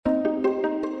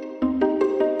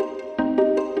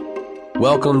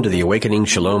Welcome to the Awakening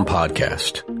Shalom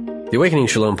Podcast. The Awakening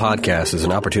Shalom Podcast is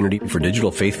an opportunity for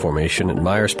digital faith formation at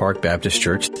Myers Park Baptist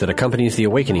Church that accompanies the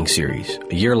Awakening series,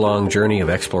 a year-long journey of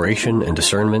exploration and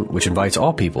discernment which invites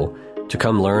all people to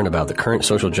come learn about the current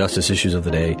social justice issues of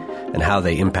the day and how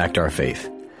they impact our faith.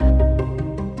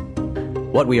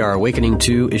 What we are awakening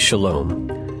to is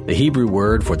shalom, the Hebrew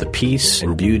word for the peace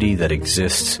and beauty that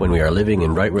exists when we are living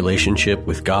in right relationship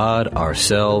with God,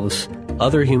 ourselves,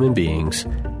 other human beings,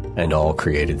 and all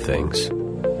created things.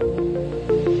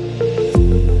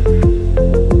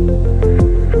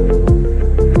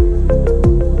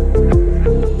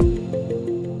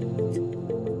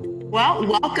 Well,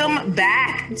 welcome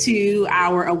back to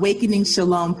our Awakening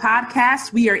Shalom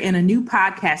podcast. We are in a new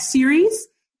podcast series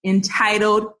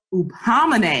entitled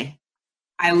Hupomoné.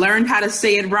 I learned how to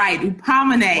say it right.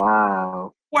 Hupomoné.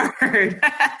 Wow. Word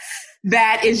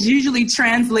that is usually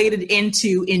translated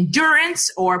into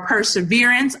endurance or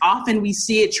perseverance. Often we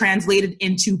see it translated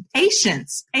into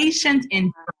patience, patient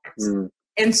endurance.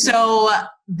 And so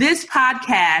this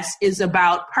podcast is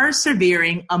about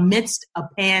persevering amidst a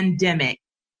pandemic.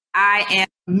 I am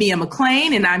Mia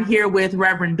McLean, and I'm here with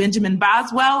Reverend Benjamin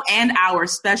Boswell and our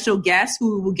special guest,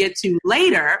 who we will get to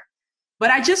later. But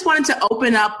I just wanted to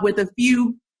open up with a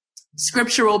few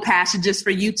scriptural passages for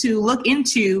you to look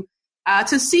into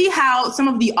to see how some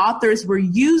of the authors were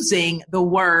using the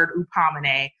word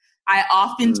hupomoné. I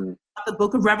often talk about the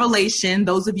book of Revelation.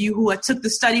 Those of you who took the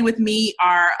study with me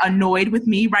are annoyed with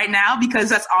me right now because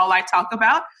that's all I talk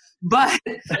about. But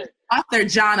author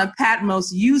John of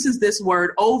Patmos uses this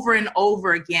word over and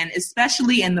over again,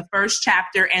 especially in the first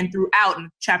chapter and throughout in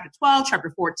chapter 12, chapter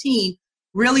 14,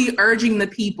 really urging the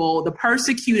people, the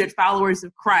persecuted followers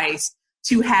of Christ,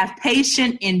 to have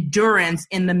patient endurance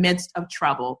in the midst of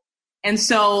trouble. And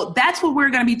so that's what we're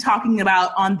going to be talking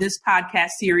about on this podcast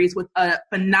series with a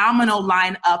phenomenal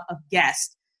lineup of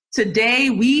guests. Today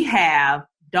we have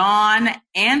Dawn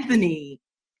Anthony.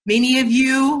 Many of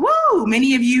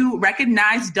you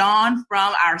recognize Dawn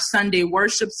from our Sunday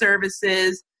worship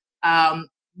services.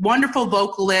 Wonderful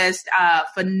vocalist,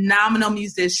 phenomenal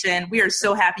musician. We are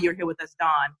so happy you're here with us,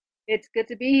 Dawn. It's good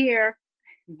to be here.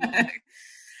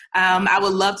 I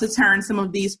would love to turn some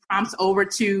of these prompts over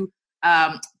to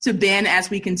Ben as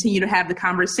we continue to have the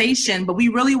conversation. But we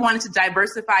really wanted to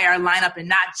diversify our lineup and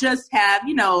not just have,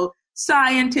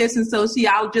 scientists and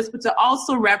sociologists, but to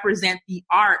also represent the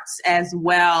arts as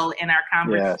well in our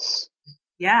conversation. Yes.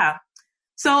 Yeah.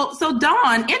 So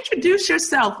Dawn, introduce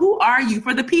yourself. Who are you?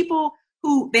 For the people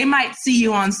who they might see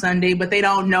you on Sunday, but they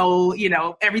don't know,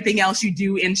 everything else you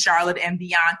do in Charlotte and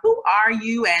beyond. Who are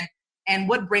you and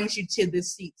what brings you to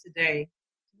this seat today?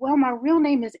 Well, my real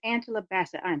name is Angela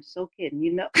Bassett. I'm so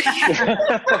kidding,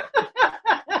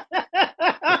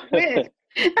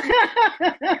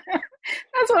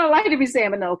 That's what I like to be saying,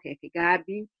 but no, okay, God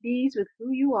be pleased with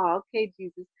who you are. Okay,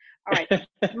 Jesus. All right.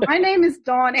 My name is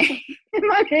Dawn.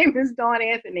 My name is Dawn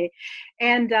Anthony.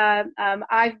 And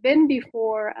I've been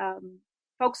before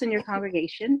folks in your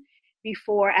congregation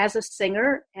before as a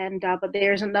singer, but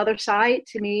there's another side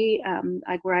to me,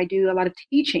 where I do a lot of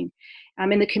teaching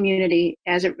in the community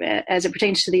as it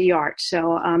pertains to the arts.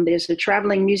 So there's a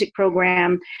traveling music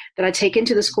program that I take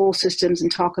into the school systems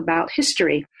and talk about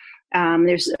history.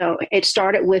 It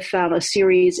started with a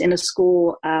series in a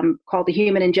school called the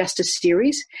Human Injustice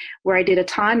Series, where I did a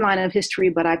timeline of history,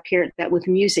 but I paired that with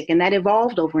music, and that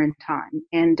evolved over in time.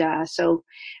 And so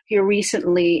here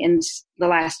recently, in the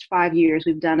last 5 years,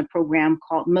 we've done a program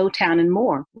called Motown and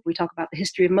More. We talk about the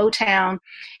history of Motown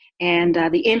and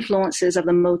the influences of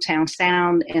the Motown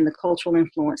sound and the cultural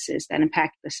influences that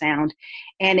impact the sound.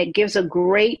 And it gives a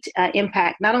great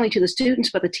impact, not only to the students,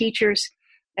 but the teachers,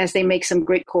 as they make some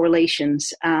great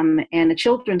correlations, and a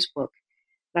children's book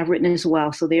that I've written as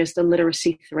well. So there's the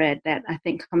literacy thread that I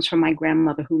think comes from my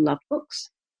grandmother who loved books.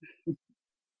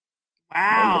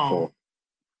 Wow. Wonderful.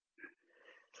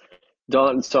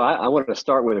 Dawn, so I wanted to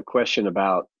start with a question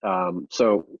about,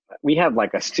 so we have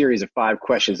like a series of 5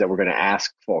 questions that we're going to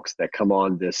ask folks that come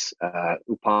on this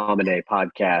Hupomoné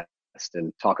podcast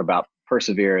and talk about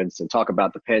perseverance and talk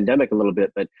about the pandemic a little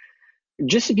bit, but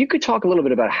just if you could talk a little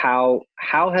bit about how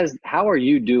are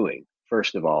you doing,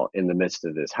 first of all, in the midst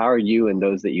of this? How are you and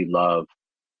those that you love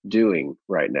doing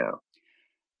right now?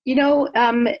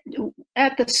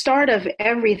 At the start of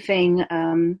everything,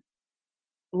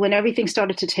 when everything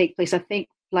started to take place, I think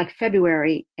like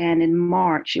February and in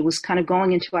March, it was kind of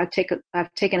going into, I've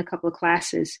taken a couple of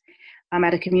classes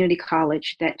at a community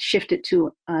college that shifted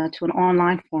to an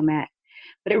online format.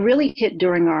 But it really hit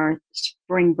during our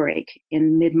spring break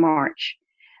in mid-March.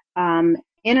 In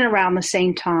and around the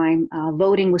same time,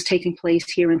 voting was taking place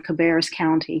here in Cabarrus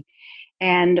County.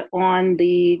 And on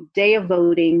the day of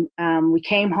voting, we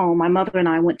came home. My mother and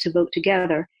I went to vote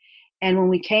together. And when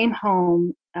we came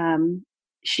home,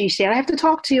 she said, "I have to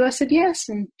talk to you." I said, "Yes."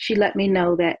 And she let me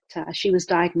know that she was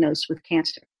diagnosed with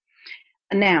cancer.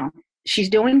 Now, she's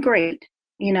doing great,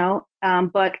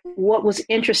 but what was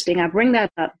interesting, I bring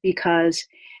that up because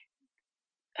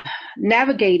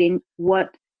navigating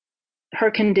what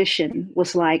her condition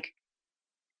was like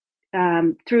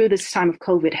through this time of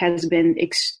COVID has been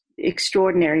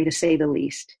extraordinary, to say the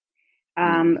least.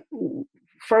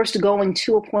 First, going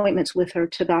to appointments with her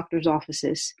to doctor's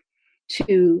offices,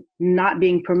 to not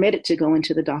being permitted to go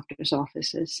into the doctor's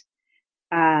offices,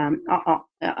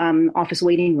 office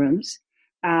waiting rooms,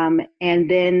 and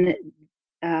then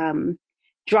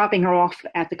dropping her off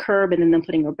at the curb and then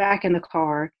putting her back in the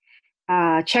car,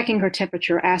 checking her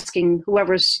temperature, asking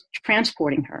whoever's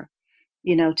transporting her,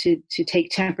 to take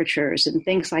temperatures and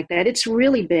things like that. It's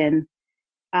really been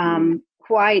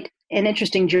quite an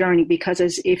interesting journey because,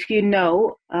 as if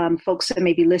folks that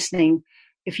may be listening,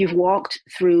 if you've walked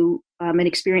through an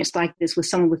experience like this with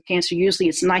someone with cancer, usually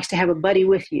it's nice to have a buddy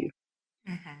with you.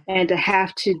 And to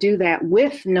have to do that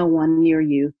with no one near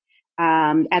you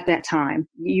at that time,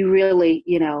 you really,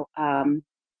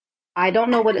 I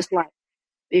don't know what it's like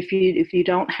if you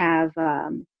don't have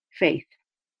faith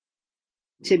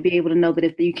to be able to know that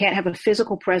if you can't have a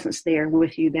physical presence there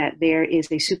with you, that there is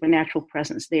a supernatural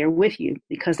presence there with you,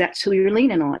 because that's who you're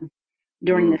leaning on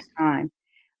during this time.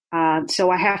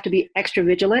 So I have to be extra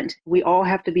vigilant. We all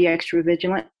have to be extra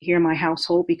vigilant here in my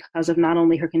household because of not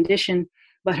only her condition,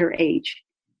 but her age,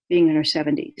 being in her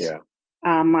 70s. Yeah.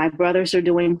 My brothers are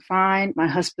doing fine. My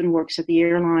husband works at the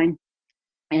airline,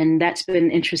 and that's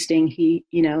been interesting. He,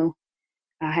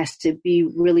 has to be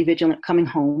really vigilant coming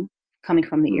from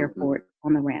the airport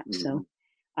on the ramp. So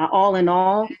all in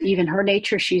all, even her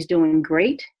nature, she's doing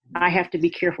great. I have to be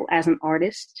careful as an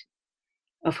artist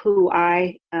of who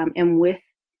I am with.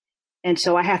 And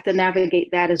so I have to navigate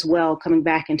that as well, coming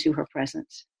back into her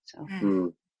presence.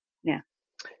 So, yeah.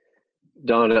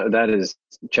 Dawn, that is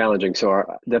challenging. So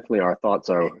definitely our thoughts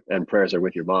and prayers are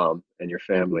with your mom and your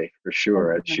family for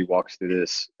sure as she walks through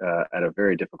this at a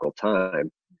very difficult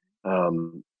time.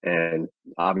 And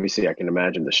obviously I can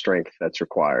imagine the strength that's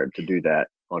required to do that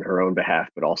on her own behalf,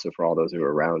 but also for all those who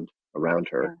are around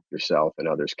her, yourself and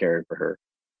others caring for her.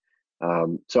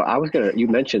 So you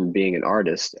mentioned being an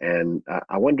artist, and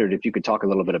I wondered if you could talk a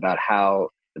little bit about how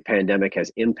the pandemic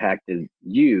has impacted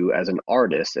you as an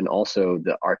artist and also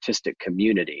the artistic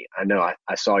community. I know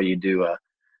I saw you do a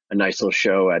nice little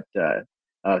show at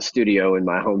a studio in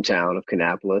my hometown of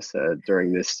Kannapolis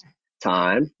during this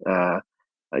time.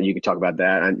 You could talk about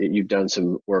that. And you've done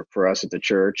some work for us at the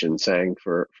church and sang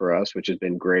for us, which has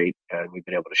been great. And we've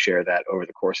been able to share that over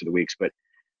the course of the weeks. But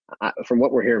from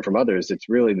what we're hearing from others, it's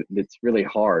really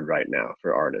hard right now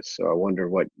for artists. So I wonder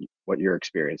what your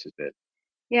experience has been.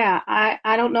 Yeah,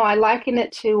 I don't know. I liken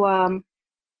it to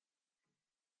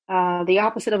the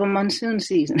opposite of a monsoon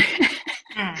season.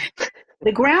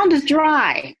 The ground is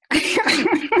dry.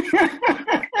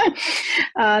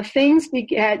 Things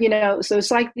so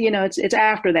it's like, it's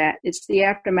after that. It's the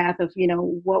aftermath of,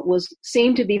 what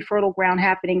seemed to be fertile ground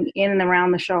happening in and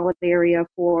around the Charlotte area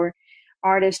for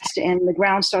artists, and the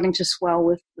ground starting to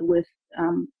swell with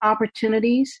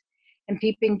opportunities, and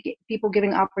people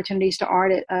giving opportunities to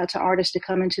artists to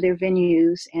come into their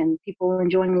venues, and people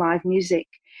enjoying live music.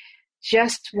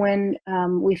 Just when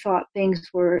we thought things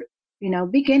were,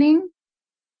 beginning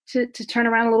to turn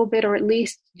around a little bit, or at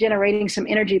least generating some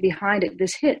energy behind it,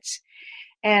 this hits.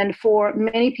 And for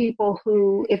many people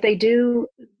who, if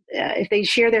they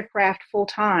share their craft full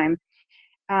time,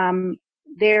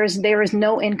 there is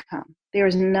no income. There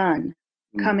is none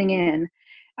coming in.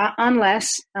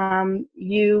 Unless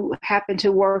you happen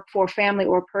to work for a family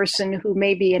or a person who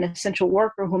may be an essential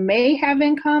worker who may have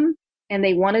income and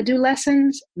they want to do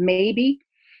lessons, maybe.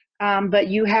 But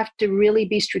you have to really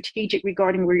be strategic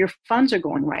regarding where your funds are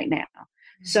going right now.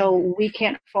 So we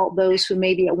can't fault those who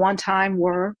maybe at one time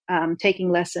were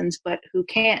taking lessons, but who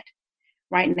can't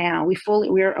right now.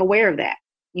 We're aware of that,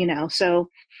 so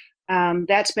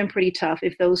that's been pretty tough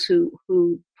if those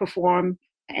who perform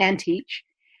and teach.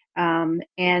 And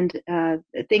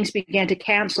things began to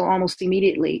cancel almost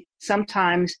immediately,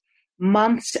 sometimes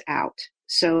months out.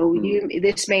 So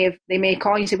they may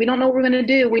call you and say, "We don't know what we're going to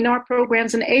do. We know our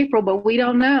program's in April, but we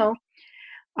don't know."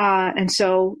 And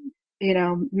so,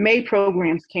 May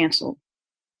programs canceled,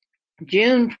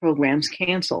 June programs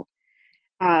canceled.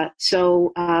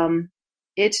 So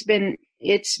it's been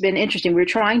interesting. We're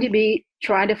trying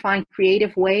to find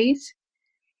creative ways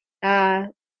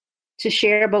to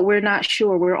share, but we're not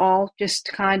sure. We're all just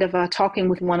kind of talking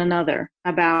with one another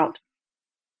about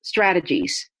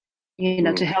strategies,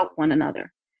 to help one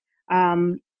another.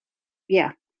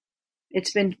 Yeah,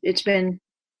 it's been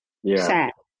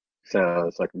sad.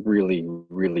 Sounds like really,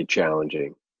 really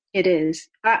challenging. It is.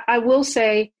 I will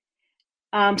say,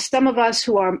 some of us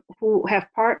who have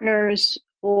partners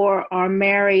or are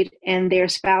married and their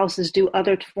spouses do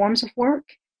other forms of work,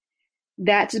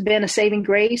 that's been a saving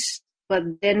grace.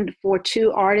 But then for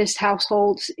 2 artist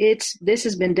households, this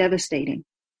has been devastating.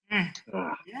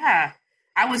 Yeah,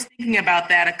 I was thinking about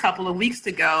that a couple of weeks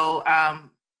ago.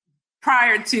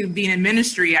 Prior to being in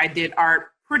ministry, I did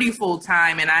art pretty full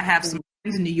time, and I have some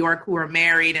friends in New York who are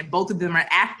married, and both of them are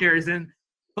actors, and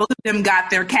both of them got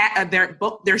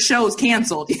their shows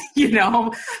canceled.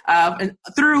 And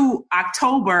through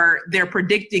October, they're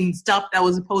predicting stuff that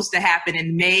was supposed to happen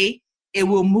in May. It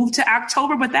will move to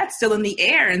October, but that's still in the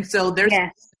air, and so there's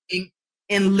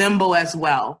in limbo as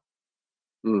well.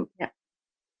 Yeah.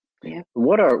 Yeah.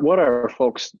 What are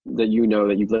folks that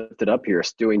that you've lifted up here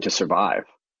doing to survive?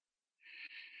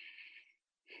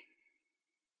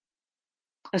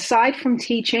 Aside from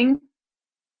teaching,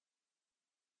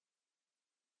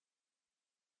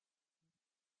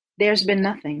 there's been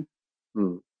nothing.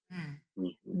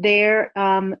 We're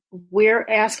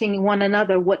asking one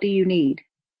another, what do you need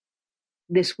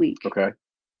this week? Okay.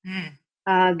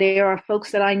 There are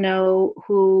folks that I know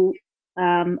who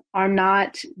are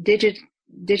not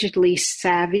digitally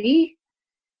savvy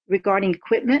regarding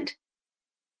equipment.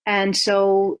 And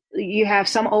so you have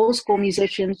some old school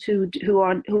musicians who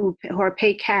are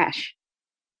paid cash.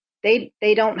 They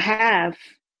don't have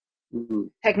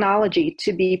technology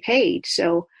to be paid.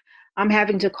 So I'm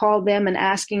having to call them and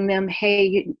asking them,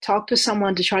 hey, talk to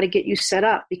someone to try to get you set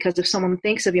up, because if someone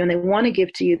thinks of you and they want to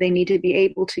give to you, they need to be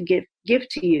able to give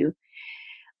to you.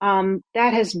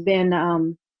 That has been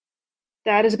a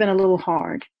little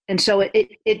hard. And so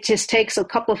it just takes a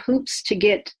couple of hoops to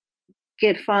get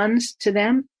funds to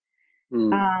them.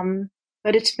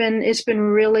 But it's been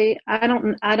really, I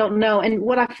don't know. And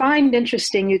what I find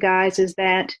interesting, you guys, is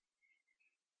that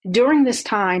during this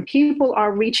time, people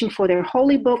are reaching for their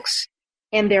holy books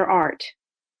and their art,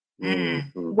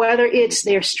 whether it's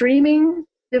their streaming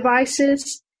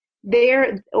devices,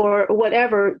 or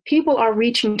whatever. People are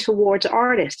reaching towards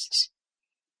artists.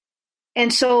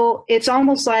 And so it's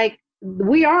almost like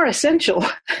we are essential.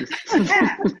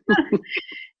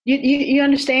 You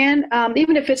understand?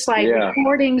 Even if it's like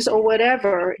recordings or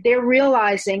whatever, they're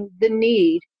realizing the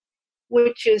need,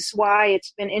 which is why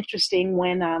it's been interesting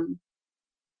when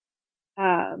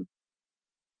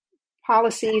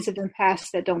policies have been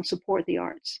passed that don't support the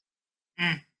arts.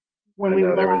 When we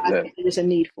realize there's a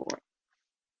need for it.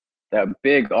 That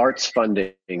big arts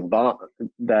funding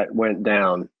that went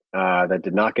down, that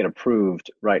did not get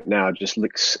approved right now, just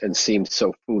looks and seems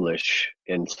so foolish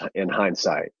in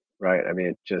hindsight. Right. I mean,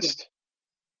 it just,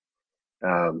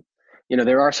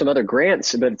 there are some other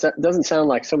grants, but it doesn't sound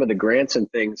like some of the grants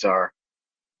and things are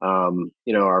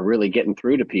really getting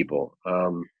through to people.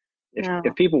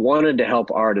 If people wanted to help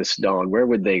artists, Dawn, where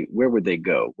would they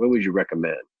go? Where would you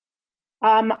recommend?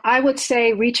 I would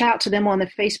say reach out to them on the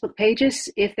Facebook pages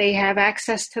if they have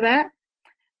access to that.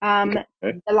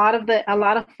 Okay. A lot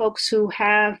of folks who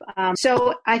have.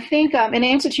 So I think, in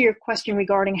answer to your question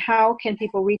regarding how can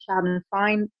people reach out and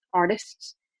find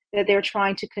artists that they're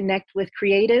trying to connect with,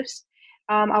 creatives,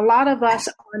 a lot of us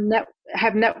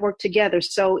have networked together.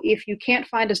 So if you can't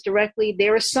find us directly,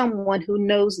 there is someone who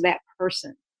knows that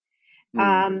person.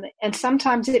 And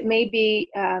sometimes it may be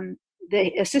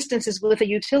the assistance is with a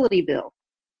utility bill,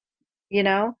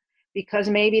 because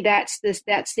maybe that's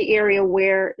the area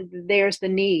where there's the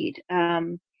need.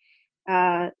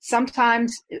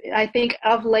 Sometimes I think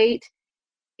of late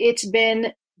it's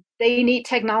been they need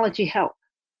technology help.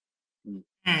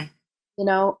 And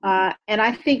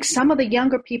I think some of the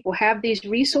younger people have these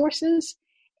resources,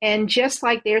 and just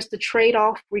like there's the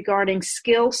trade-off regarding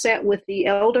skill set with the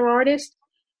elder artists,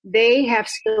 they have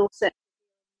skill set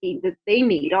that they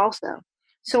need also.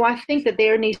 So I think that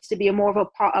there needs to be a more of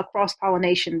a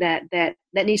cross-pollination that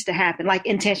needs to happen, like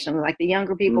intentionally, like the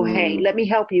younger people, hey, let me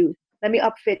help you. Let me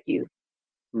upfit you.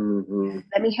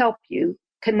 Let me help you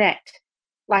connect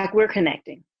like we're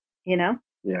connecting, Yeah.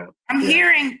 I'm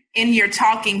hearing in your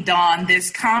talking, Dawn, this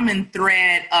common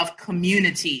thread of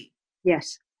community.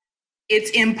 Yes. It's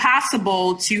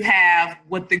impossible to have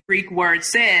what the Greek word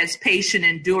says, patient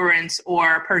endurance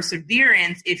or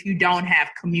perseverance, if you don't have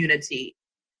community.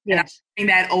 Yes. And I'm saying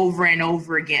that over and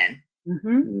over again.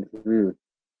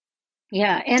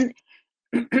 Yeah. And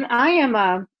I am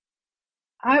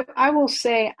I will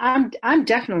say I'm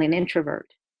definitely an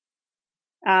introvert.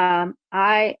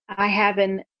 I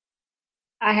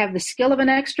have the skill of an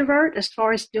extrovert as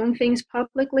far as doing things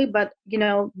publicly, but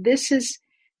this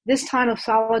time of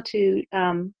solitude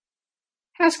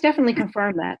has definitely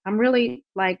confirmed that. I'm really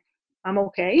I'm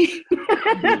okay.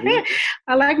 Mm-hmm.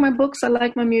 I like my books. I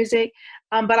like my music.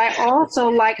 But I also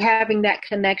like having that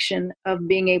connection of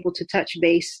being able to touch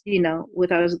base,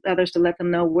 with others to let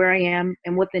them know where I am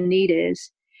and what the need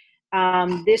is.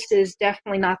 This is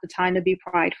definitely not the time to be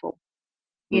prideful,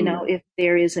 if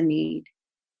there is a need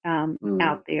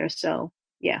out there. So,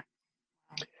 yeah.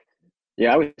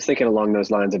 Yeah, I was thinking along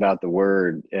those lines about the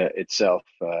word itself,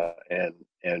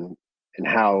 and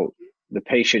how the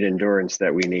patient endurance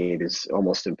that we need is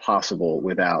almost impossible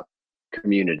without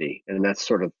community, and that's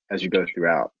sort of as you go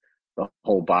throughout the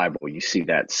whole Bible, you see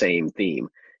that same theme,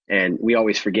 and we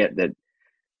always forget that.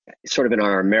 Sort of in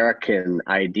our American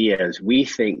ideas, we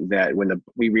think that when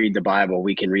we read the Bible,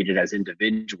 we can read it as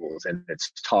individuals, and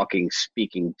it's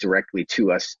speaking directly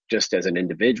to us just as an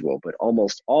individual. But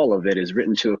almost all of it is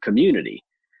written to a community.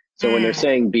 So when they're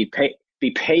saying be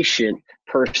patient,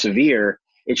 persevere,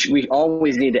 we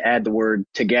always need to add the word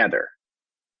together.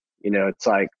 It's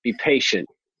like be patient,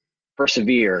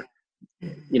 persevere,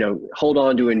 hold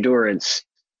on to endurance.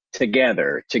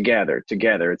 Together.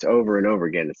 It's over and over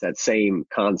again. It's that same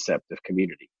concept of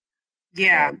community.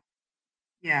 Yeah.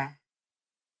 Yeah.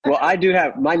 Well, I do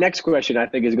have my next question. I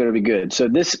think is going to be good. So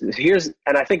and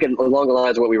I think along the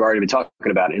lines of what we've already been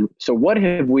talking about. And so, what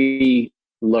have we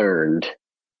learned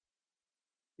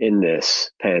in this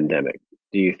pandemic?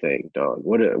 Do you think, Dawn?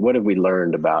 What have we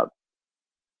learned about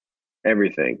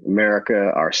everything?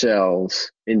 America,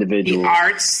 ourselves,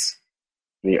 individuals,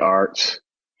 the arts.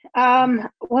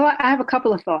 Well, I have a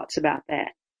couple of thoughts about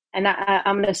that. And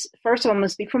I'm going to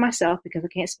speak for myself because I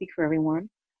can't speak for everyone.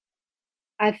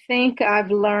 I think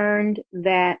I've learned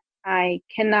that I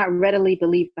cannot readily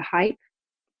believe the hype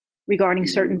regarding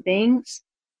certain things,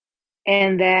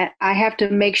 and that I have to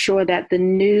make sure that the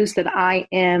news that I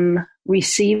am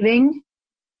receiving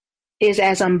is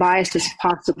as unbiased as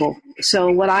possible.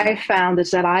 So what I found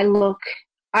is that I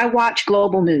watch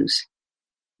global news.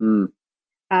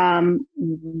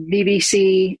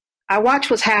 BBC. I watch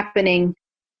what's happening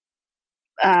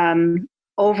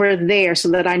over there so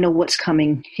that I know what's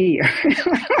coming here.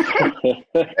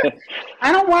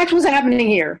 I don't watch what's happening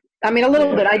here. I mean, a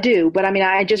little bit I do, but I mean,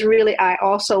 I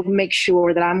also make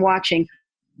sure that I'm watching.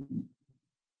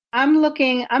 I'm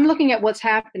looking at what's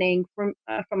happening from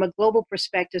a global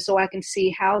perspective, so I can see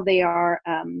how they are,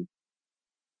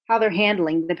 how they're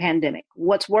handling the pandemic,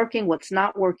 what's working, what's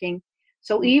not working.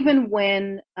 So even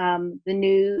when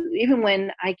even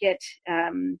when I get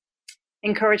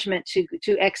encouragement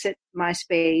to exit my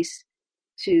space,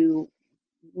 to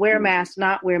wear masks,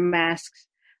 not wear masks,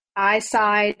 I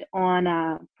side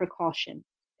on precaution.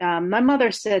 My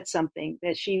mother said something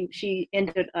that she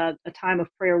ended a time of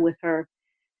prayer with her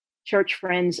church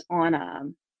friends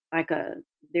on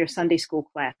their Sunday school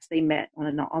class. They met on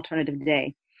an alternative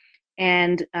day.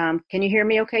 And can you hear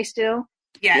me okay still?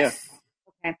 Yes.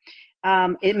 Yeah. Okay.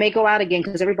 It may go out again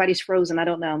because everybody's frozen. I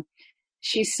don't know.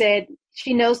 She said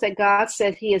she knows that God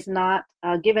said he has not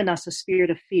given us a spirit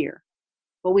of fear,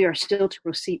 but we are still to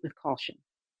proceed with caution.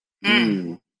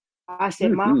 I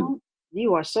said, Mom,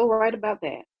 you are so right about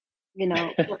that.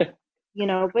 But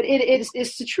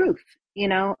it's the truth,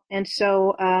 and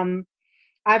so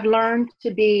I've learned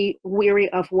to be weary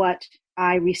of what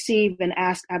I receive and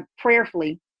ask. I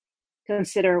prayerfully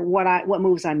consider what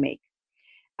moves I make.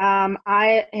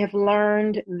 I have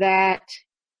learned that,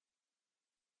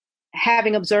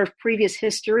 having observed previous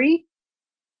history,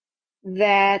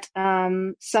 that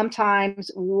sometimes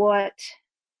what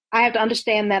I have to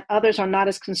understand that others are not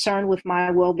as concerned with my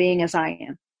well-being as I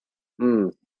am.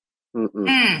 Can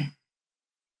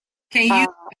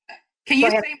you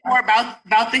say more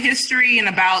about the history and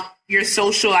about your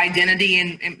social identity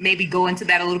and maybe go into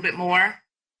that a little bit more?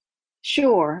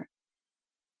 Sure.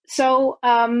 So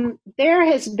there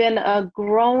has been a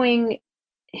growing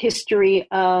history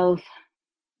of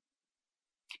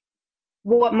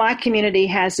what my community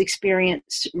has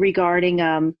experienced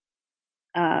regarding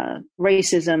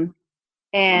racism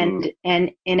and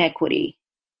inequity,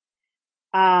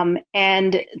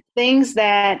 and things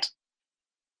that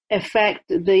affect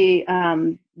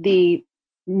the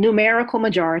numerical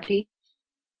majority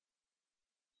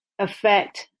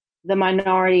affect the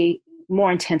minority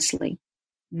more intensely.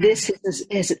 This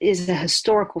is a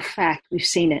historical fact. We've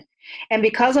seen it. And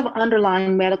because of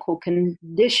underlying medical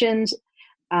conditions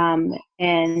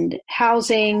and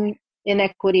housing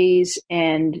inequities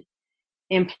and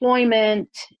employment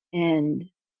and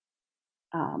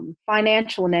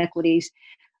financial inequities,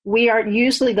 we are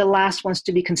usually the last ones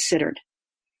to be considered.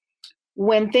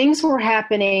 When things were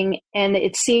happening and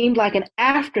it seemed like an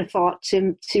afterthought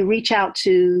to reach out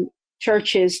to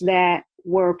churches that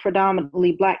were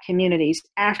predominantly Black communities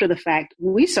after the fact,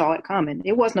 we saw it coming.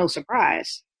 It was no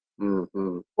surprise.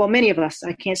 Mm-hmm. Well, many of us,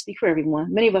 I can't speak for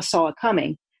everyone, many of us saw it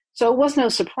coming. So it was no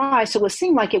surprise. So it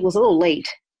seemed like it was a little late.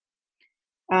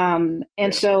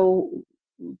 So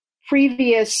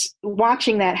previous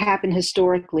watching that happen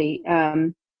historically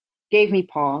gave me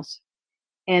pause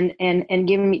and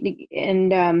giving me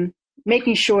and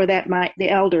making sure that the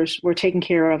elders were taken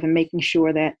care of and making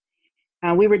sure that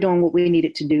we were doing what we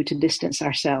needed to do to distance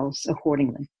ourselves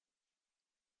accordingly.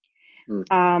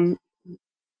 Mm.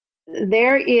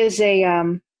 There is a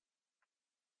I'm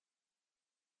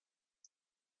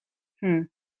going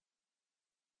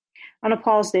to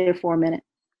pause there for a minute.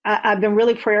 I've been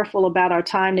really prayerful about our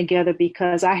time together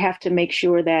because I have to make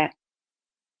sure that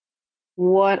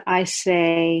what I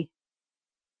say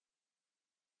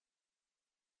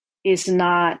is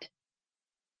not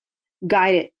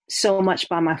guided so much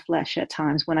by my flesh at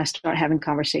times when I start having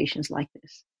conversations like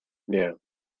this. Yeah.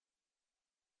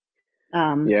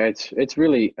 It's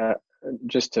really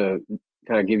just to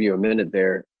kind of give you a minute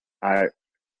there.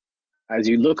 As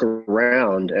you look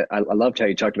around, I loved how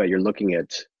you talked about you're looking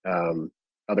at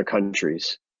other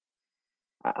countries.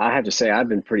 I have to say I've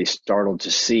been pretty startled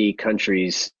to see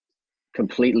countries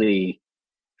completely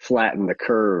flatten the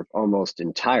curve almost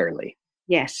entirely.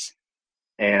 Yes.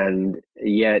 And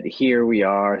yet here we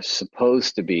are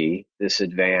supposed to be this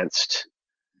advanced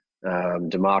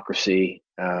democracy,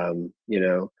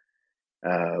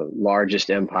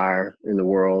 largest empire in the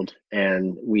world,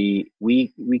 and we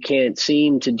can't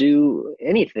seem to do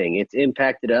anything. It's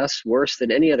impacted us worse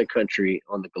than any other country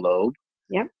on the globe.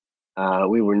 Yep.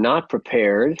 We were not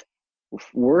prepared,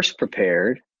 worse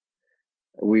prepared.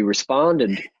 We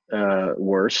responded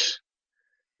worse.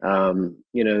 It's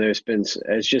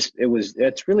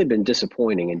really been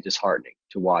disappointing and disheartening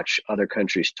to watch other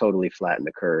countries totally flatten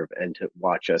the curve and to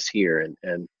watch us here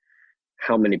and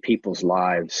how many people's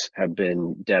lives have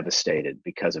been devastated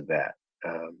because of that.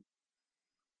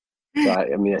 I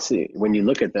see when you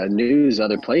look at the news,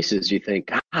 other places, you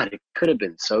think, God, it could have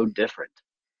been so different.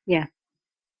 Yeah.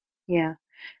 Yeah.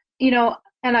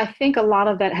 And I think a lot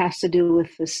of that has to do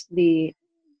with the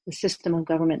system of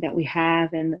government that we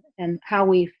have and how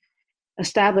we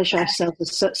establish ourselves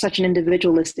as such an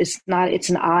individualist. It's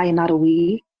an I and not a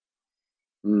we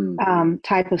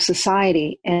type of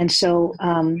society. And so,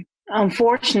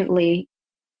 unfortunately,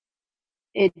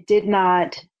 it did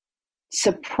not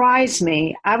surprise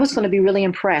me. I was going to be really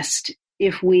impressed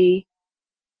if we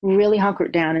really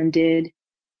hunkered down and did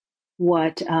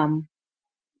what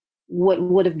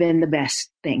would have been the best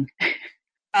thing.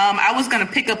 I was going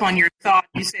to pick up on your thought.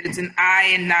 You said it's an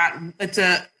I and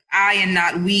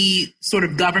not we sort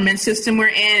of government system we're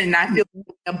in. And I feel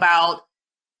about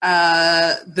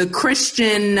the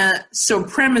Christian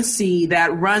supremacy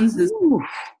that runs this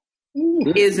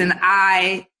is an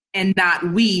I and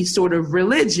not we sort of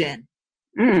religion.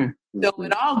 Mm. So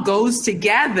it all goes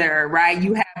together, right?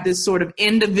 You have this sort of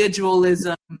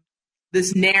individualism,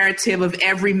 this narrative of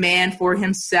every man for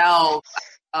himself.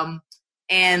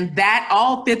 And that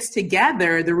all fits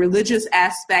together. The religious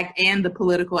aspect and the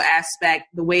political aspect,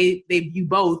 the way they view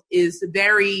both is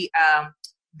very,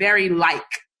 very like.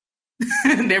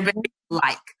 They're very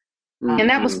like. And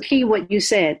that was key what you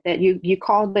said, that you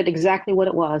called it exactly what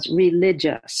it was,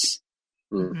 religious.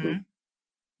 Mm-hmm.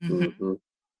 Mm-hmm.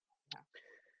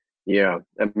 Yeah.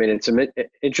 I mean, it's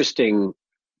interesting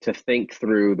to think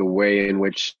through the way in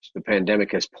which the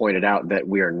pandemic has pointed out that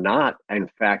we are not, in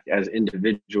fact, as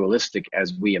individualistic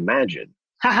as we imagine.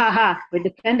 Ha ha ha! We're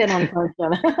dependent on each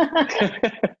other.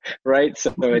 Right?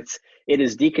 So it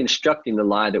is deconstructing the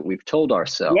lie that we've told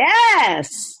ourselves.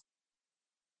 Yes.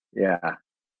 Yeah.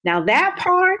 Now that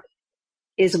part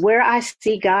is where I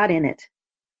see God in it.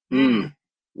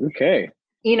 Okay.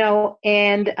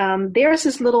 And there's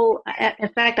this little, in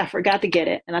fact, I forgot to get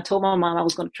it. And I told my mom I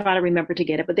was going to try to remember to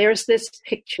get it. But there's this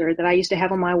picture that I used to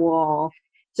have on my wall.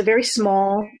 It's a very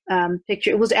small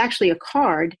picture. It was actually a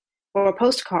card or a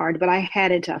postcard, but I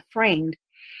had it framed.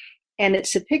 And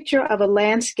it's a picture of a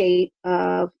landscape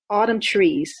of autumn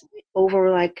trees over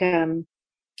like a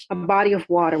body of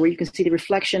water where you can see the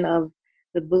reflection of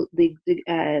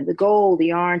the gold,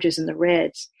 the oranges, and the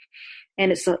reds.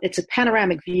 And it's a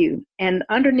panoramic view. And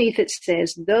underneath it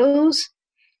says, those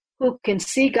who can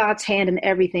see God's hand in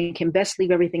everything can best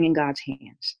leave everything in God's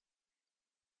hands.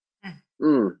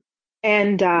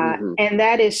 And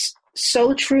that is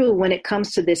so true when it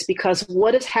comes to this, because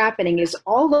what is happening is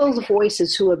all those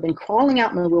voices who have been crawling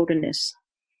out in the wilderness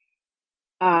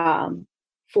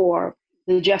for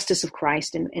the justice of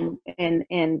Christ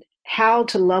and how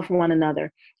to love one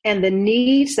another and the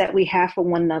needs that we have for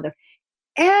one another.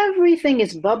 Everything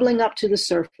is bubbling up to the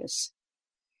surface.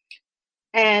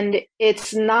 And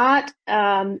it's not,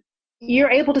 we're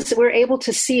able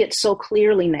to see it so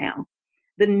clearly now,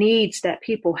 the needs that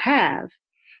people have,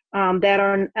 that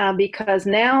are, because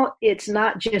now it's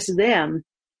not just them,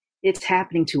 it's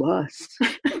happening to us.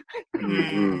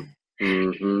 Mm-hmm.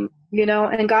 Mm-hmm. You know,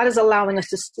 and God is allowing us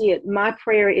to see it. My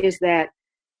prayer is that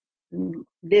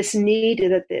this need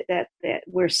that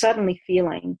we're suddenly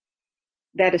feeling,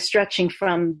 that is stretching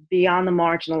from beyond the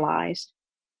marginalized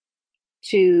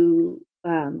to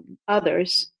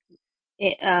others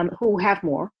who have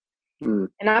more. Mm.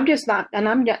 And I'm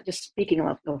not just speaking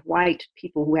of white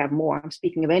people who have more. I'm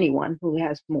speaking of anyone who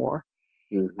has more.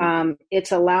 Mm-hmm.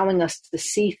 It's allowing us to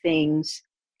see things,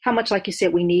 how much, like you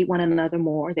said, we need one another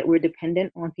more, that we're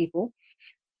dependent on people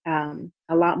a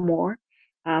lot more.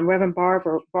 Reverend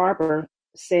Barber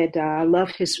said, I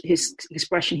loved his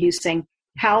expression. He was saying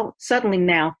how suddenly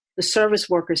now the service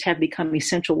workers have become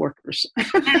essential workers.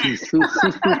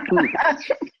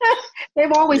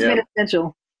 They've always been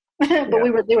essential, but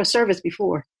they were service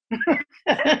before.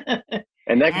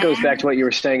 And that goes back to what you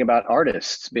were saying about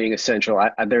artists being essential.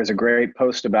 There's a great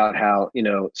post about how,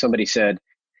 somebody said,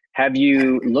 have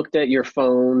you looked at your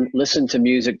phone, listened to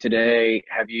music today?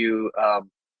 Have you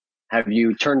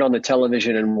turned on the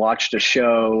television and watched a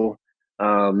show?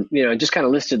 Just kind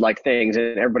of listed like things,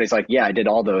 and everybody's like, yeah, I did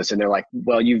all those. And they're like,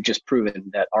 well, you've just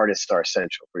proven that artists are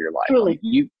essential for your life. Truly.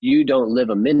 You don't live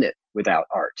a minute without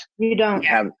art. You don't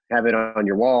have it on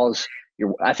your walls.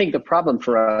 I think the problem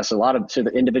for us, so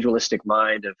the individualistic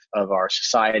mind of our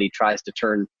society tries to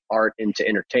turn art into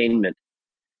entertainment.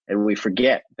 And we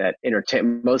forget that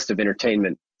most of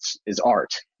entertainment is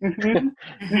art. Mm-hmm.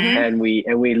 Mm-hmm. and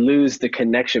we lose the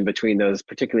connection between those,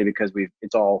 particularly because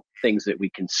it's all things that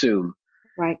we consume.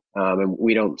 Right. And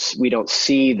we don't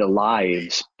see the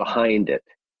lives behind it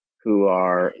who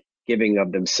are giving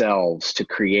of themselves to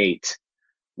create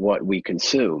what we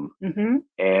consume. Mm-hmm.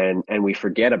 And we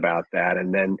forget about that.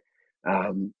 And then,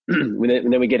 and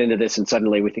then we get into this, and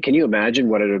suddenly we think, can you imagine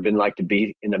what it would have been like to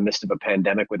be in the midst of a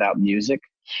pandemic without music?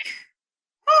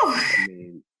 I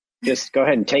mean, just go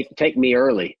ahead and take me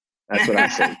early. That's what I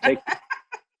say.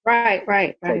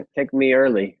 Right. Take me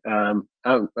early. I'm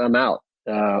out.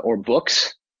 Or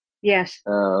books. Yes.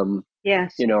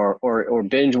 Yes. Or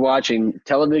binge watching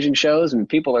television shows, and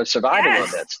people are surviving on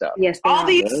that stuff. Yes. All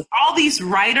these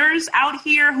writers out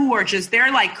here who are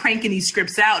they're like cranking these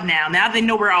scripts out now. Now they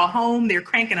know we're all home. They're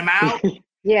cranking them out.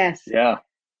 Yes. Yeah.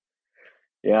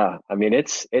 Yeah. I mean,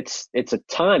 it's a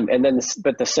time. And then,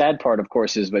 but the sad part, of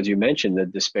course, is, as you mentioned, the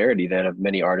disparity then of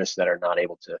many artists that are not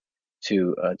able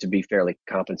to be fairly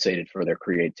compensated for their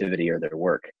creativity or their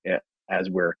work. Yeah. As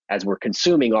we're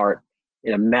consuming art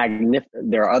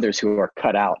there are others who are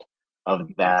cut out of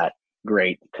that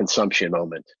great consumption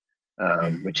moment,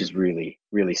 which is really,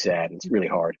 really sad. It's really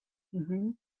hard. Mm-hmm.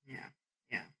 Yeah.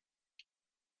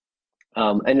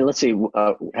 And let's see,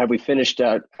 have we finished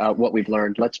what we've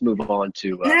learned? Let's move on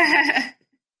to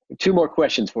two more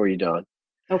questions for you, Dawn.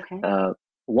 Okay.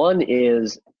 One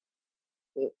is,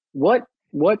 what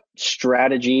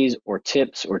strategies or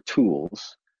tips or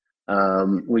tools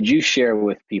would you share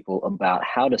with people about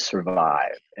how to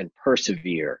survive and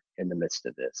persevere in the midst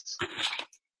of this?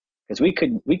 Because we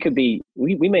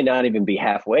may not even be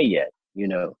halfway yet. We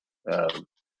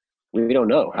don't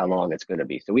know how long it's going to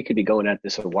be, so we could be going at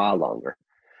this a while longer.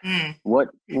 Mm.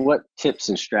 What tips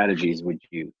and strategies would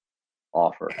you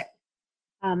offer?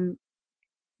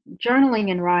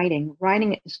 Journaling and writing.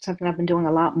 Writing is something I've been doing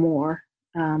a lot more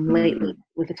lately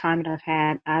with the time that I've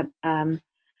had.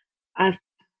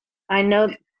 I know,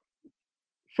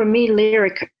 for me,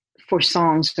 lyric for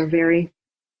songs are very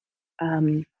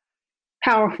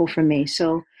powerful for me.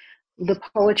 So the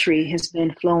poetry has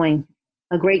been flowing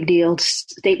a great deal,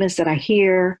 statements that I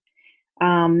hear,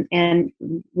 and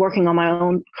working on my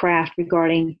own craft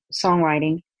regarding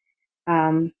songwriting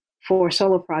for a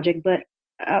solo project. But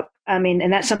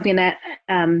and that's something that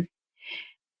I'm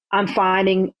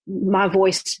finding my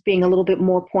voice being a little bit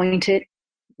more pointed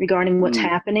regarding what's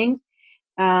happening.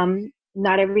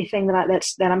 Not everything that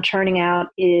I'm turning out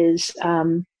is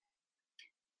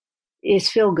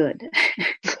feel good.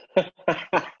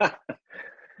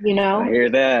 I hear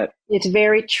that. It's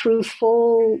very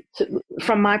truthful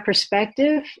from my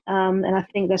perspective, and I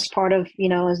think that's part of,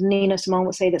 as Nina Simone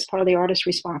would say, that's part of the artist's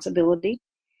responsibility.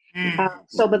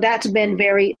 But that's been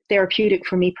very therapeutic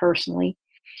for me personally.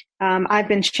 I've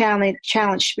been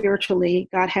challenged spiritually.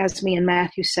 God has me in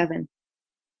Matthew 7.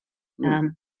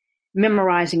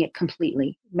 memorizing it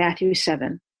completely. Matthew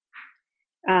 7.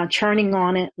 Churning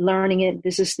on it, learning it.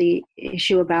 This is the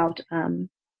issue about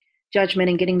judgment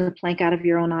and getting the plank out of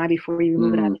your own eye before you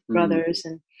remove it out of your brother's,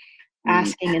 and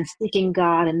asking and seeking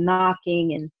God and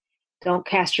knocking, and don't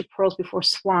cast your pearls before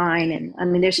swine. And I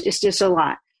mean, it's just a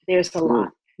lot. There's a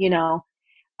lot,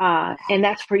 and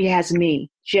that's where he has me,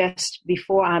 just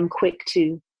before I'm quick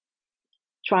to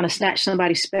trying to snatch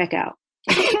somebody's speck out.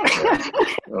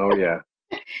 Oh yeah.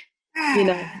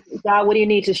 God, what do you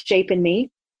need to shape in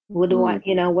me? What do I,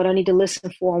 what do I need to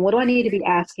listen for? And what do I need to be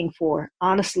asking for?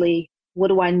 Honestly, what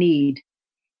do I need?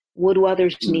 What do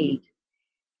others need?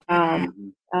 So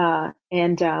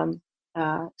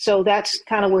that's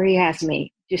kind of where he has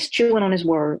me, just chewing on his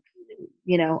word,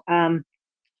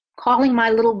 calling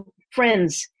my little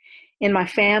friends in my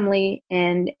family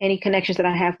and any connections that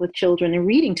I have with children and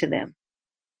reading to them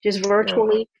just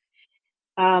virtually.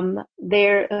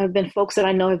 There have been folks that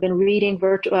I know have been reading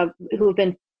who have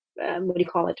been,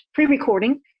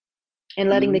 pre-recording and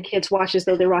letting the kids watch as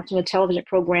though they're watching a television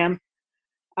program.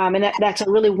 And that's a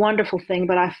really wonderful thing,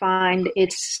 but I find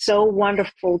it's so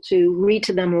wonderful to read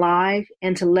to them live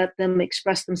and to let them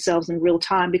express themselves in real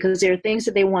time, because there are things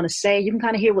that they want to say. You can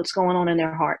kind of hear what's going on in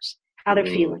their hearts, how they're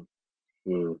feeling.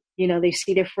 They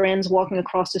see their friends walking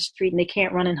across the street and they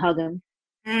can't run and hug them.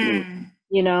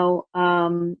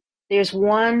 There's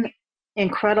one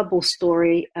incredible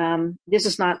story. This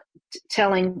is not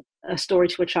telling a story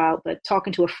to a child, but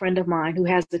talking to a friend of mine who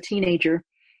has a teenager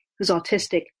who's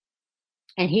autistic,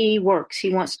 and he wants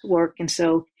to work. And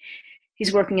so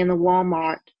he's working in the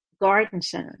Walmart garden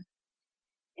center,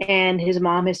 and his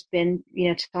mom has been,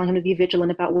 telling him to be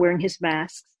vigilant about wearing his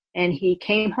mask. And he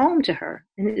came home to her,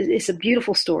 and it's a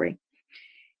beautiful story.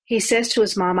 He says to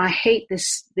his mom, "I hate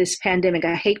this pandemic.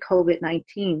 I hate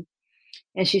COVID-19.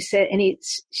 And she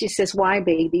says, "Why,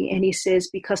 baby?" And he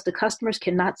says, "Because the customers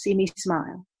cannot see me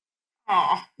smile."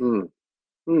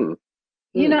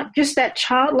 Just that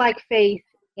childlike faith,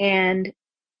 and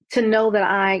to know that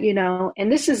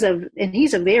and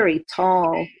he's a very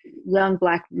tall, young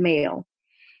Black male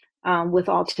with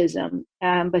autism.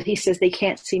 But he says, they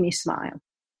can't see me smile.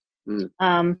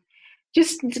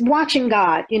 Just watching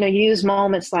God, use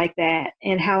moments like that,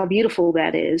 and how beautiful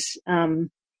that is.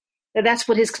 That's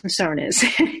what his concern is.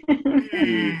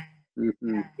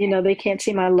 They can't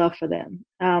see my love for them.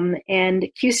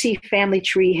 And QC Family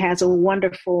Tree has a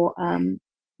wonderful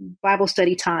Bible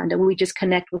study time that we just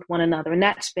connect with one another. And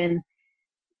that's been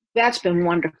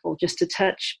wonderful, just to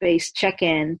touch base, check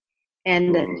in,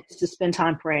 and to spend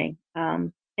time praying.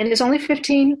 And it's only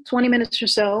 15, 20 minutes or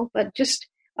so, but just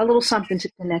a little something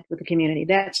to connect with the community.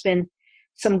 That's been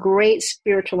some great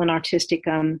spiritual and artistic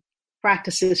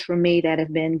practices for me that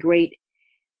have been great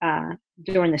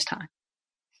during this time.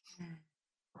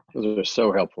 Those are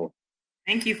so helpful.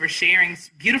 Thank you for sharing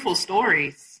beautiful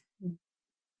stories.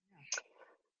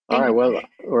 All right. Well,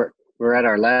 we're at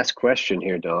our last question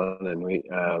here, Dawn, and we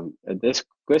this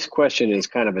question is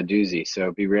kind of a doozy,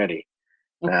 so be ready.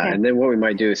 Okay. And then what we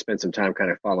might do is spend some time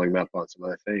kind of following up on some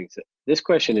other things. This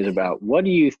question is about, what do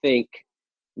you think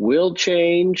will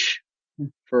change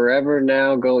forever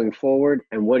now going forward,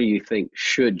 and what do you think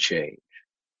should change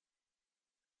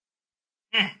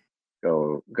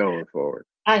going forward?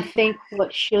 I think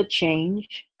what should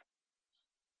change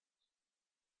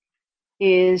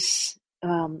is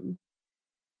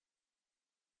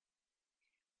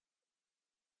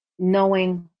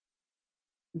knowing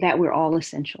that we're all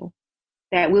essential,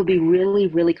 that we'll be really,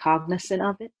 really cognizant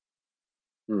of it.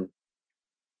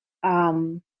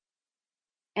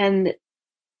 And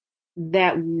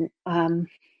that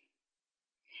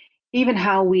even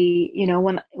how we,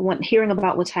 when hearing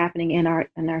about what's happening in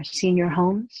our senior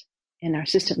homes, in our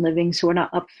assisted livings, who are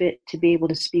not up fit to be able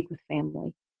to speak with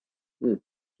family,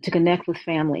 to connect with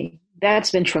family,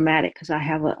 that's been traumatic, because I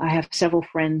have several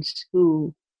friends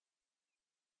who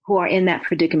are in that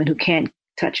predicament, who can't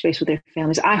touch base with their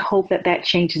families. I hope that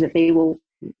changes, that they will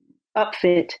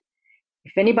upfit.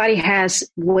 If anybody has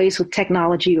ways with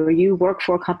technology, or you work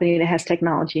for a company that has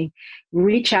technology,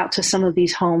 reach out to some of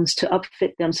these homes to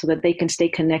upfit them so that they can stay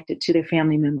connected to their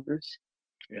family members.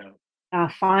 Yeah.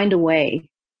 Find a way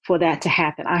for that to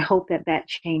happen. I hope that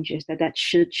changes, that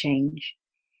should change,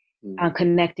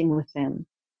 connecting with them.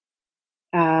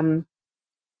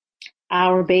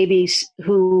 Our babies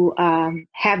who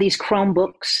have these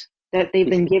Chromebooks that they've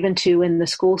been given to in the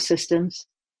school systems,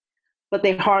 but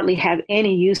they hardly have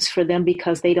any use for them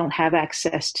because they don't have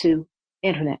access to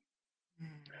internet.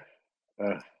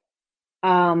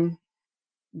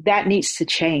 That needs to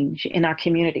change in our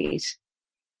communities.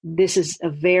 This is a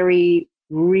very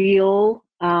real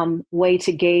way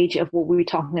to gauge of what we were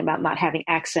talking about, not having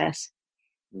access.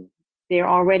 They're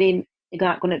already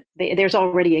not going to, there's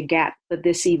already a gap, but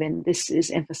this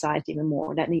is emphasized even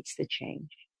more. That needs to change.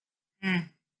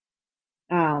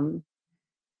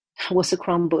 What's a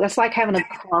Chromebook? That's like having a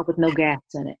car with no gas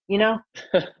in it, you know?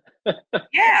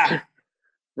 Yeah.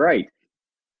 Right.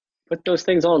 Put those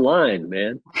things online,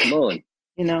 man. Come on.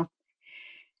 You know,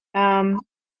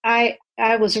 I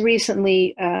was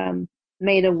recently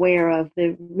made aware of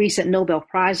the recent Nobel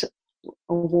Prize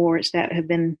awards that have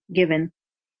been given,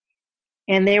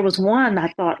 and there was one I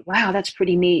thought, wow, that's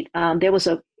pretty neat. There was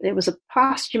a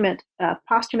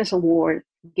posthumous award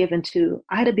given to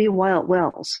Ida B.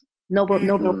 Wells, Nobel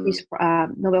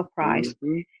Prize,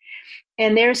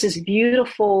 and there's this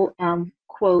beautiful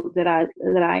quote that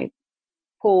I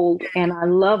pulled, and I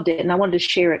loved it, and I wanted to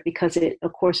share it because it,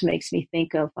 of course, makes me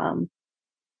think of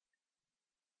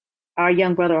our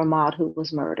young brother Ahmaud, who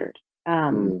was murdered.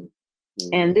 And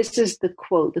this is the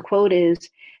quote. The quote is,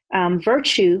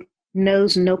 "Virtue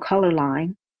knows no color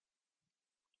line,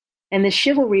 and the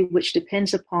chivalry which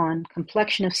depends upon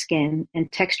complexion of skin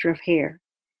and texture of hair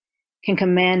can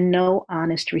command no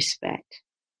honest respect."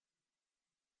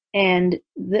 And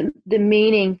the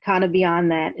meaning kind of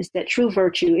beyond that is that true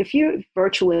virtue, if you're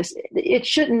virtuous, it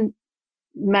shouldn't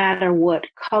matter what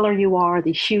color you are,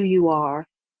 the hue you are.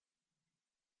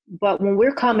 But when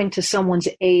we're coming to someone's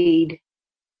aid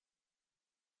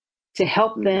to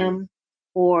help them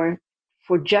or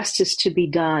for justice to be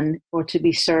done or to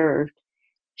be served,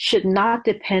 should not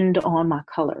depend on my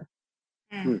color,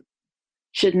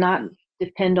 should not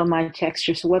depend on my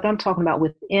texture. So whether I'm talking about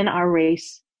within our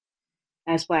race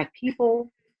as Black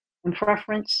people and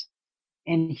preference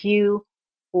and hue,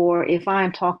 or if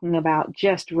I'm talking about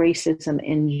just racism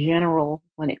in general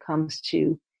when it comes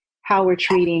to how we're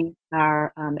treating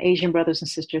our Asian brothers and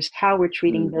sisters, how we're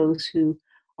treating those who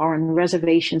are on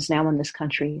reservations now in this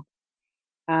country.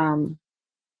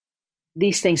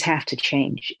 These things have to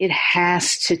change. It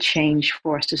has to change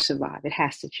for us to survive. It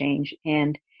has to change.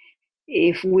 And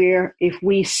if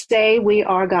we say we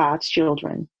are God's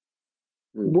children,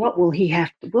 what will he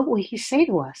say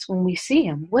to us when we see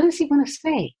him? What is he going to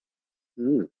say?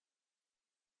 Is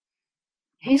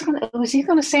he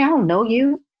going to say, "I don't know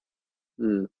you"?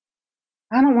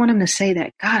 I don't want him to say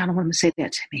that. God, I don't want him to say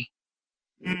that to me.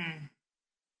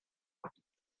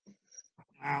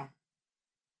 Wow.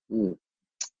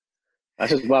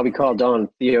 That's just why we call Dawn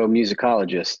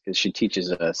theomusicologist, because she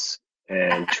teaches us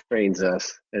and trains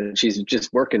us. And she's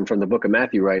just working from the book of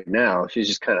Matthew right now. She's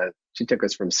just she took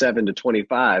us from 7 to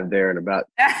 25 there in about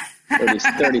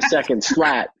 30 seconds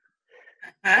flat.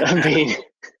 I mean,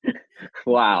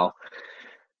 wow.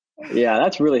 Yeah,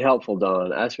 that's really helpful, Dawn.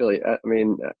 That's really, I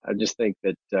mean, I just think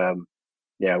that,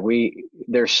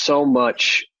 there's so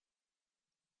much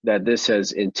that this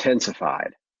has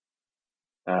intensified.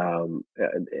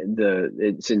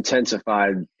 It's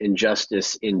intensified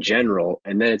injustice in general,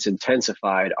 and then it's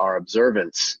intensified our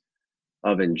observance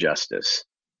of injustice.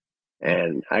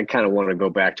 And I kind of want to go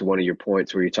back to one of your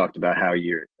points where you talked about how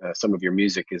some of your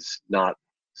music is not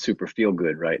super feel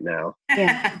good right now.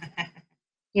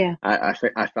 Yeah. I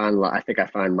think I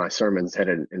find my sermons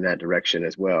headed in that direction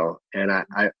as well. And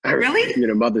I really,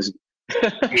 Mother's.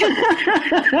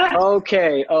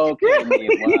 Okay, wow.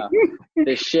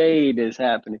 The shade is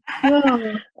happening.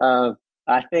 I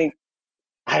think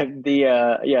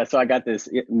so I got this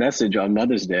message on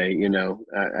Mother's Day.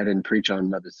 I didn't preach on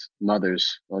Mother's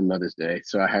Day,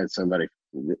 so I had somebody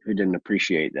who didn't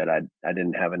appreciate that I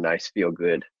didn't have a nice feel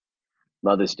good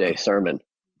Mother's Day sermon.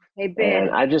 Hey Ben,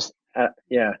 and I just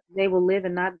they will live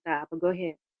and not die. But go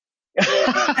ahead.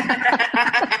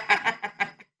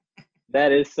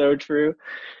 That is so true.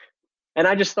 And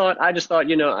I just thought,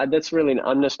 that's really,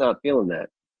 I'm just not feeling that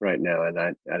right now. And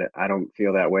I don't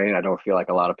feel that way. And I don't feel like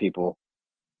a lot of people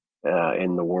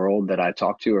in the world that I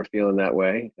talk to are feeling that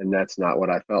way. And that's not what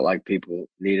I felt like people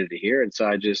needed to hear. And so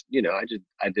I just,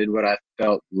 I did what I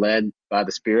felt led by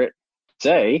the Spirit to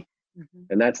say,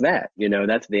 and that's that,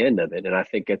 that's the end of it. And I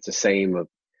think it's the same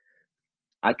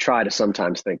I try to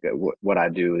sometimes think that what I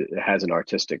do has an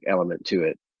artistic element to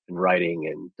it, and writing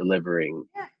and delivering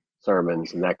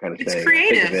sermons and that kind of thing.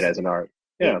 Creative. I think of it as an art.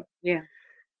 Yeah. Yeah.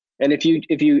 And if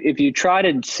you try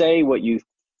to say what you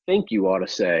think you ought to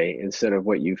say instead of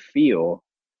what you feel,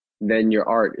 then your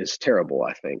art is terrible,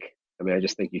 I think. I mean, I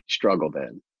just think you struggle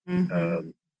then,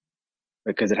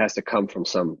 because it has to come from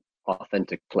some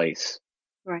authentic place.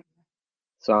 Right.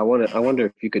 So I wonder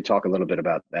if you could talk a little bit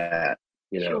about that.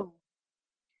 Sure.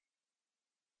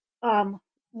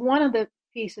 One of the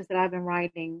pieces that I've been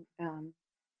writing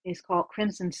is called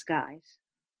Crimson Skies.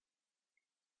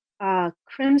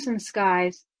 Crimson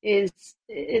Skies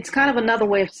it's kind of another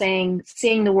way of saying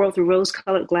seeing the world through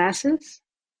rose-colored glasses.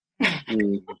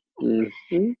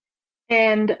 Mm-hmm.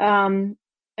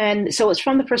 And so it's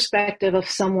from the perspective of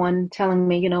someone telling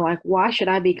me, like, why should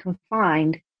I be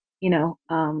confined? I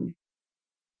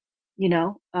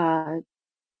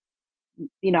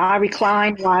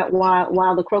recline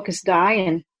while the crocuses die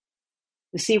and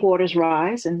the sea waters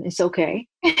rise, and it's okay.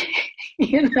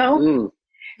 Mm.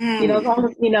 As long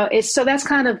as, it's so that's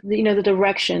kind of the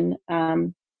direction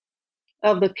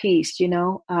of the piece.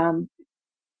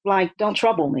 Like, don't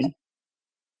trouble me.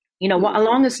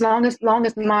 Long as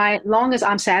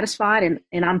I'm satisfied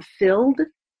and I'm filled,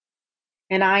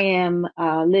 and I am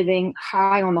living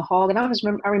high on the hog. And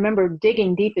I remember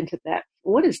digging deep into that.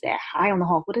 What is that, high on the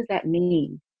hog? What does that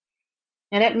mean?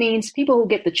 And that means people who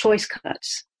get the choice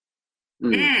cuts.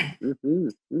 Mm-hmm.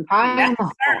 Mm-hmm. High on the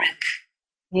hog.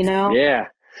 Yeah.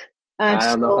 And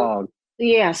high on the hog.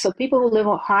 Yeah. So people who live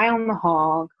high on the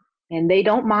hog, and they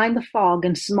don't mind the fog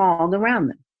and smog around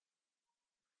them.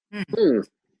 Mm.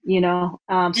 You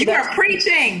are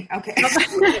preaching. Okay.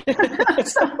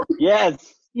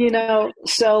 Yes.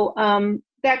 So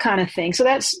that kind of thing. So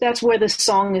that's where the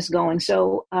song is going.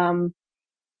 So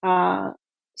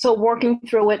so working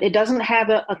through it, it doesn't have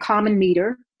a common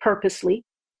meter purposely.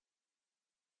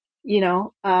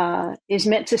 Is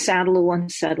meant to sound a little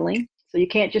unsettling. So you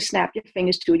can't just snap your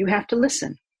fingers to it. You have to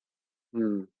listen.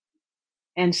 Mm.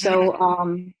 And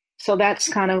so so that's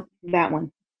kind of that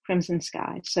one, Crimson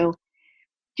Sky. So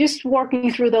just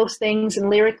working through those things, and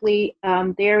lyrically,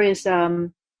 there's a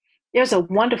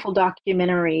wonderful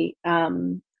documentary.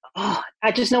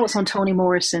 I just know it's on Toni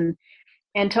Morrison,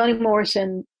 and Toni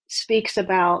Morrison speaks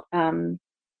about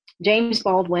James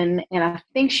Baldwin, and I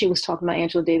think she was talking about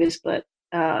Angela Davis, but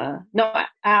no,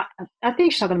 I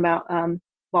think she's talking about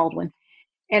Baldwin.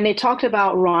 And they talked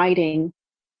about writing,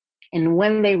 and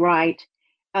when they write,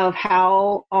 of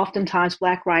how oftentimes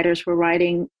Black writers were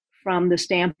writing from the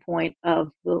standpoint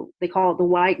of they call it the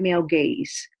white male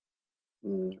gaze,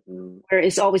 where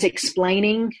it's always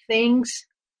explaining things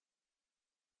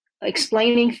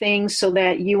so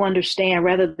that you understand,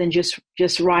 rather than just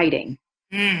writing.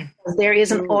 There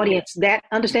is an audience that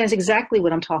understands exactly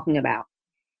what I'm talking about.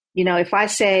 If I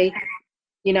say,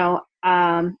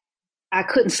 I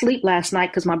couldn't sleep last night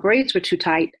because my braids were too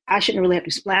tight, I shouldn't really have to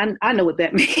explain. I know what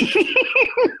that means.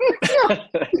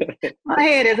 My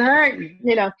head is hurting,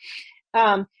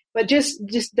 but just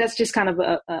that's just kind of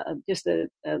a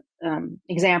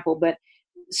example. But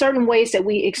certain ways that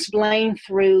we explain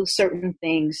through certain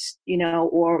things,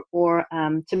 or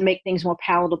to make things more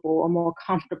palatable or more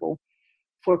comfortable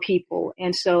for people.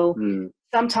 And so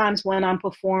sometimes when I'm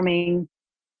performing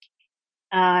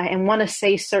and want to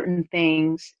say certain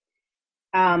things,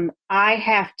 I'm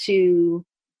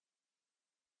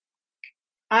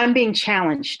being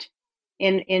challenged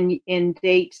in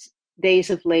days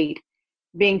of late,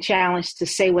 being challenged to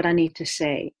say what I need to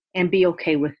say and be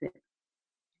okay with it.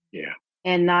 Yeah.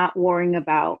 And not worrying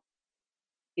about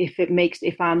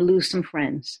if I'm lose some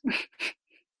friends.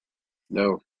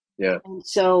 No. Yeah. And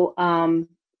so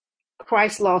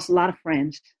Christ lost a lot of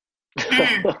friends.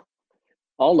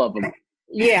 All of them.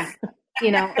 Yeah.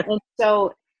 And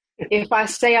so if I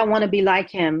say I want to be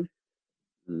like him,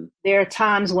 there are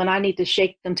times when I need to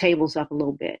shake them tables up a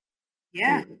little bit.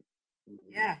 Yeah.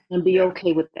 Yeah. And be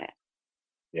okay with that.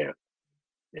 Yeah.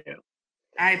 Yeah.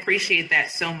 I appreciate that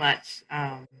so much.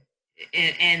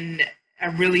 And I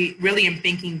really, really am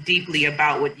thinking deeply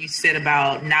about what you said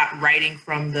about not writing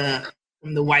from the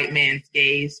white man's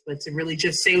gaze, but to really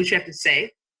just say what you have to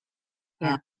say.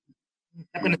 Yeah.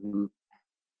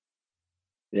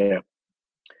 Yeah.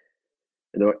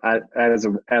 As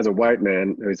a white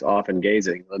man who's often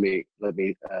gazing, let me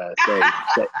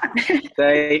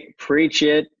say, preach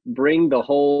it, bring the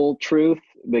whole truth,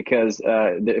 because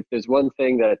if there's one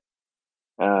thing that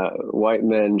white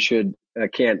men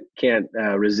can't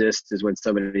resist, is when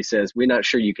somebody says, "We're not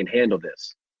sure you can handle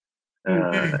this,"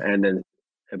 and then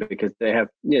because they have,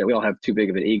 we all have too big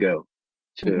of an ego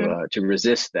to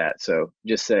resist that. So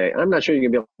just say, "I'm not sure you're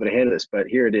gonna be able to handle this, but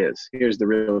here it is. Here's the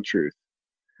real truth."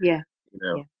 Yeah.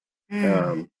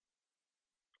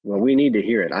 Well, we need to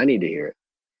hear it. I need to hear it.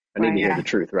 I need to hear the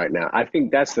truth right now. I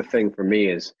think that's the thing for me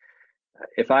is,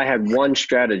 if I had one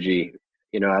strategy,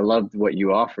 I loved what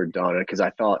you offered, Donna, because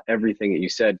I thought everything that you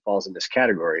said falls in this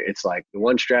category. It's like the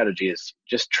one strategy is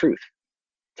just truth.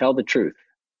 Tell the truth.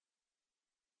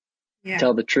 Yeah.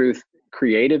 Tell the truth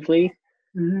creatively.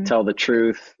 Tell the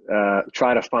truth.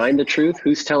 Try to find the truth.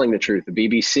 Who's telling the truth? The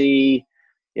BBC,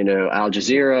 Al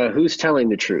Jazeera. Who's telling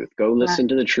the truth? Go listen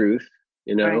to the truth,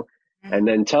 and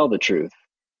then tell the truth.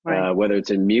 Right. Whether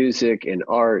it's in music, in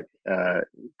art,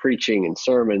 preaching and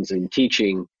sermons and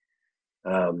teaching.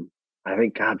 I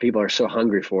think, God, people are so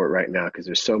hungry for it right now because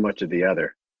there's so much of the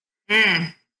other.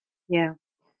 Yeah.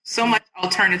 So much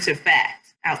alternative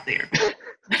facts out there.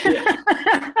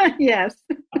 Yes.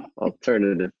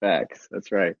 Alternative facts.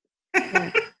 That's right.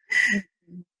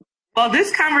 Well,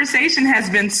 this conversation has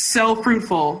been so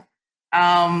fruitful.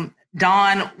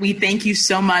 Dawn, we thank you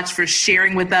so much for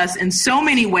sharing with us in so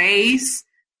many ways,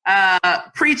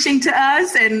 preaching to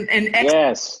us and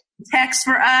yes. text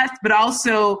for us, but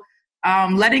also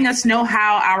letting us know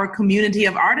how our community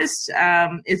of artists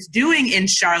is doing in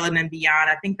Charlotte and beyond.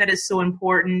 I think that is so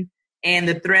important. And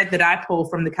the thread that I pull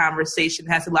from the conversation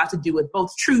has a lot to do with both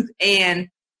truth and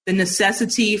the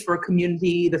necessity for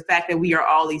community, the fact that we are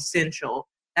all essential.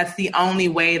 That's the only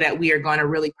way that we are going to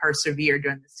really persevere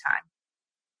during this time.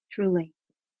 Truly.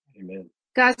 Amen.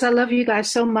 Guys, I love you guys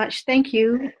so much. Thank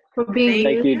you for being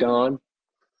here. Thank you, Dawn.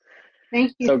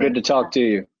 Thank you. So good to talk to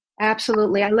you.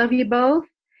 Absolutely. I love you both.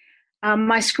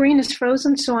 My screen is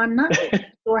frozen, so I'm not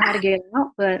sure how to get it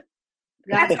out, but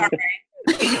that's all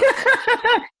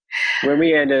right. When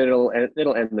we end it, it'll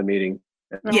end the meeting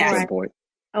at some point.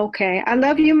 Okay. I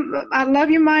love you. I love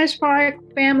you, Myers Park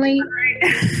family.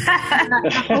 I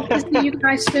hope to see you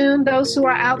guys soon. Those who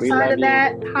are outside of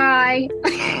that, hi.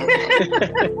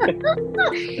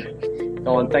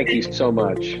 Dawn, thank you so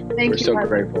much. We're so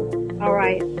grateful. All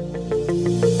right.